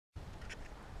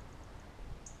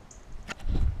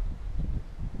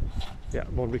Yeah,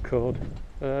 I'm on record.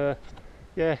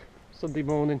 Yeah, Sunday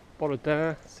morning, bore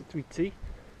da, situti,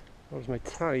 or as my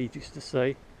tide used to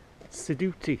say,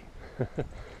 seduti.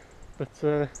 But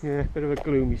yeah, bit of a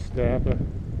gloomy start, but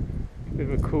a bit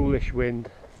of a coolish wind,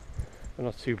 but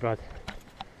not too bad.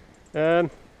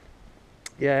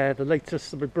 Yeah, the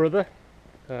latest of my brother,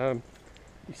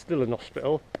 he's still in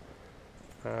hospital,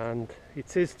 and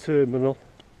it is terminal.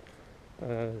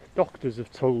 Doctors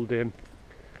have told him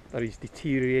that he's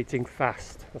deteriorating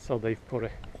fast, that's how they've put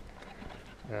it.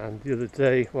 And the other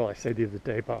day, well, I say the other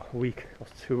day, about a week or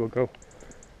two ago,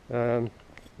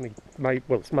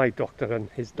 it's my doctor and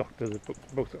his doctor, they've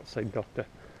both got the same doctor.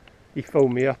 He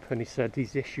phoned me up and he said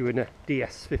he's issuing a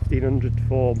DS 1500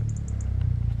 form,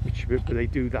 which they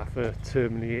do that for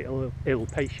terminally ill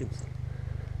patients.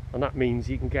 And that means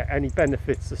you can get any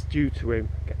benefits that's due to him,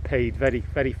 get paid very,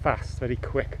 very fast, very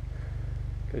quick.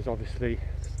 Because obviously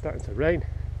it's starting to rain.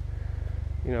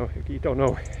 You know, you don't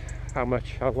know how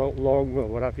long or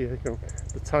what have you,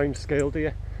 the time scale, do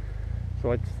you?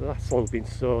 So that's all been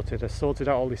sorted. I sorted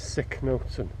out all his sick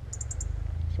notes and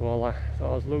so all that. So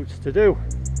there's loads to do.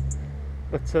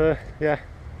 But yeah,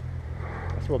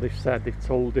 that's what they've said. They've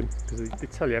told him, because they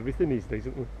tell you everything these days,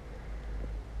 don't they?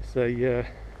 They say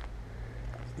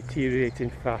it's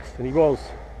deteriorating fast, and he was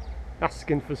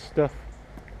asking for stuff.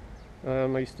 I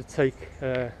used to take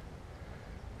a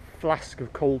flask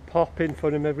of cold pop in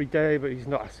for him every day, but he's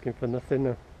not asking for nothing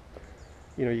now.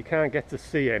 You know, you can't get to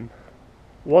see him.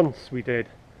 Once we did,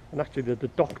 and actually the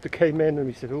doctor came in and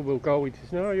we said, oh, we'll go. He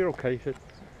says, no, you're okay. He said,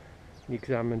 he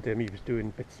examined him, he was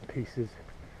doing bits and pieces.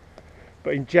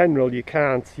 But in general, you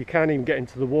can't even get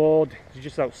into the ward. You're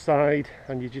just outside,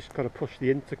 and you just got to push the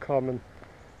intercom and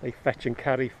they fetch and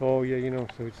carry for you, you know,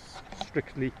 so it's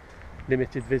strictly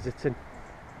limited visiting.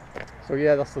 So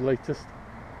yeah, that's the latest.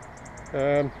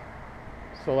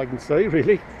 That's all I can say,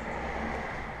 really.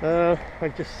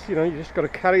 I just, you just got to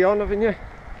carry on, haven't you?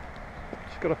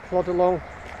 Just got to plod along.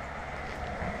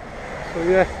 So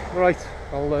yeah, right,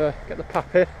 I'll get the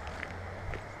pappy,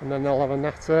 and then I'll have a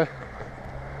natter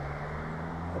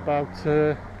about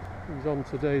who's on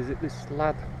today. Is it this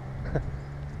lad?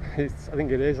 I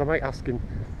think it is. I might ask him,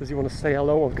 does he want to say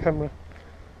hello on camera?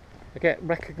 I get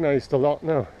recognised a lot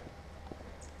now.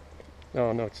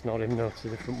 No, it's not him, no, it's a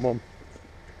different one.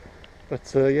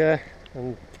 But yeah,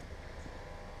 and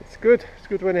it's good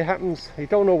when it happens. You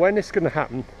don't know when it's going to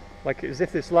happen. Like, as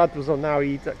if this lad was on now,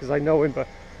 because I know him, but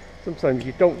sometimes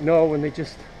you don't know, and it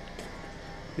just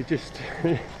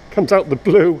comes out the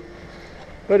blue.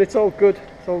 But it's all good,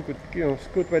 it's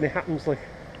good when it happens, like.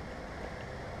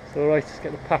 So right, let's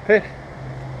get the pappy.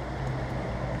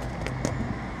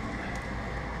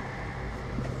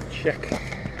 Check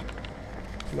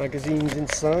magazines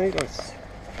inside. Oh, it's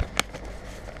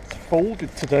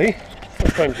folded today.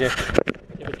 Sometimes you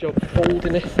have a job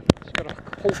folding it. Just got to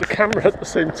hold the camera at the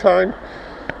same time.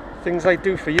 Things I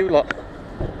do for you lot.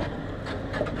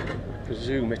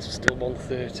 Presume it's still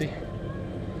 1:30.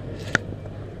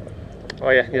 Oh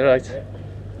yeah, you're right.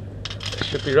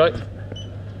 Should be right.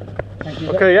 Thank you.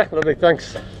 Okay, yeah, lovely,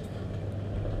 thanks.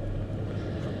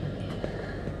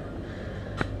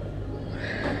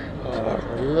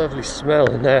 Oh, a lovely smell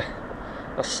in there.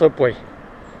 A Subway.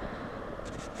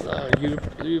 Oh, you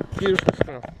beautiful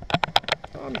smell.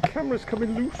 Oh, the camera's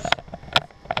coming loose.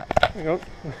 Hang on.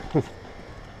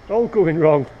 All going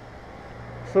wrong.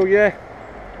 So yeah,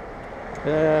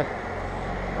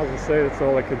 as I say, that's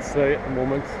all I can say at the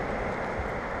moment.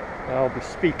 I'll be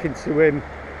speaking to him.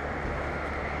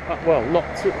 Well, not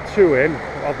to him.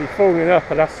 I'll be phoning up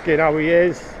and asking how he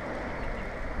is.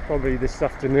 Probably this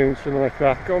afternoon, something like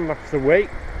that. Gonna have to wait.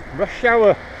 Rush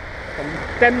hour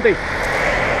on Denby.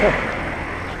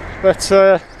 But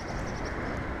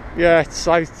yeah,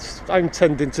 I'm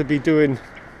tending to be doing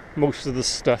most of the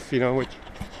stuff, which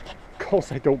of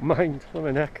course I don't mind. I'm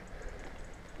a neck.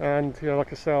 And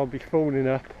like I say, I'll be phoning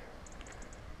up.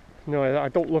 I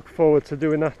don't look forward to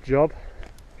doing that job.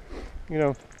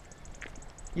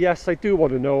 Yes, I do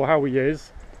want to know how he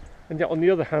is, and yet on the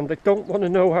other hand, I don't want to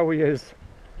know how he is.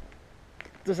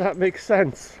 Does that make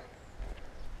sense?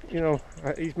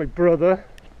 He's my brother,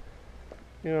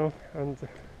 and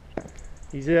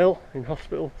he's ill, in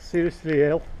hospital, seriously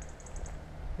ill.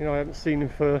 I haven't seen him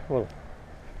for, well,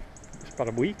 it's about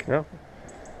a week now.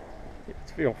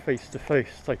 It's face to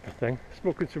face type of thing.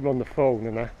 Spoken to him on the phone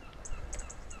and that,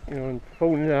 and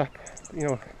phoning up,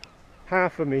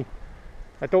 half of me,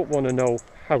 I don't want to know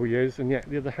how he is, and yet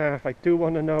the other half I do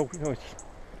want to know.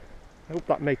 I hope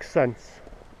that makes sense.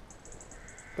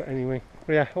 But anyway,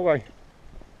 yeah, alright.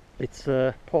 It's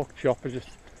pork chop. I'm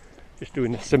just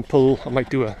doing a simple. I might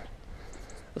do a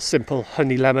simple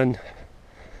honey lemon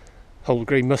whole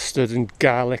grain mustard and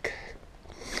garlic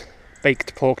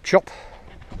baked pork chop.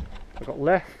 I got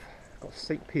Leffe, I got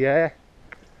St. Pierre,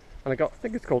 and I got, I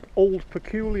think it's called Old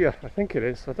Peculiar, I think it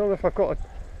is. I don't know if I've got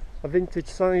a vintage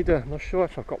cider, I'm not sure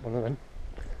if I've got one of them.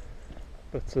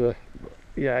 But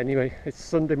yeah, anyway, it's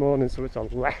Sunday morning, so it's a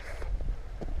Leffe.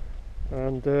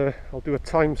 And I'll do a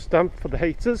timestamp for the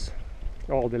haters.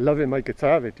 Oh, they're loving my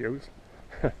guitar videos.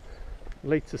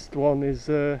 Latest one is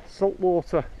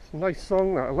Saltwater. It's a nice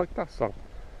song, that. I like that song.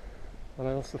 And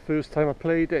that's the first time I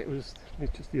played it. It was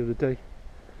just the other day.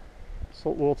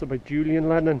 Saltwater by Julian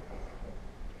Lennon.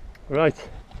 Right,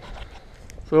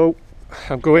 so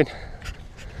I'm going,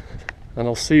 and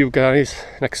I'll see you guys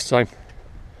next time.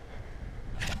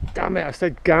 Damn it, I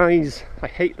said guys. I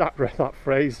hate that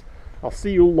phrase. I'll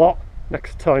see you lot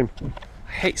next time.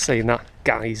 I hate saying that,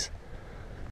 guys.